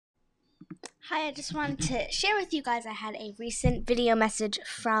Hi, I just wanted to share with you guys I had a recent video message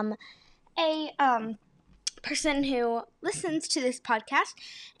from a person who listens to this podcast,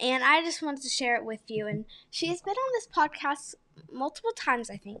 and I just wanted to share it with you. And she has been on this podcast multiple times,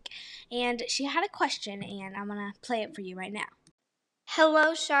 I think, and she had a question, and I'm going to play it for you right now.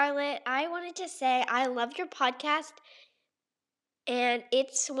 Hello, Charlotte. I wanted to say I love your podcast, and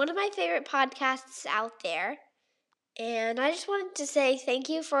it's one of my favorite podcasts out there. And I just wanted to say thank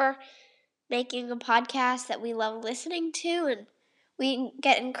you for making a podcast that we love listening to, and we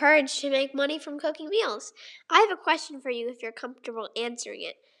get encouraged to make money from cooking meals. I have a question for you if you're comfortable answering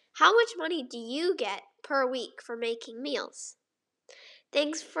it. How much money do you get per week for making meals?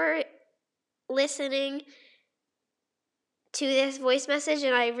 Thanks for listening to this voice message,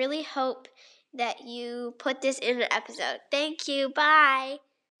 and I really hope that you put this in an episode. Thank you. Bye.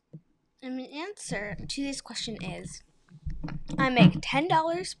 And the answer to this question is I make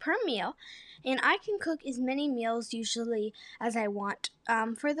 $10 per meal, and I can cook as many meals usually as I want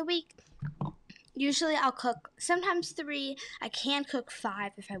for the week. Usually I'll cook sometimes 3. I can cook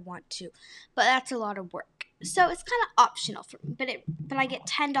 5 if I want to, but that's a lot of work. So it's kind of optional for me, but I get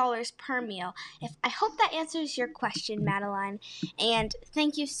 $10 per meal. I hope that answers your question, Madeline, and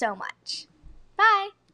thank you so much. Bye.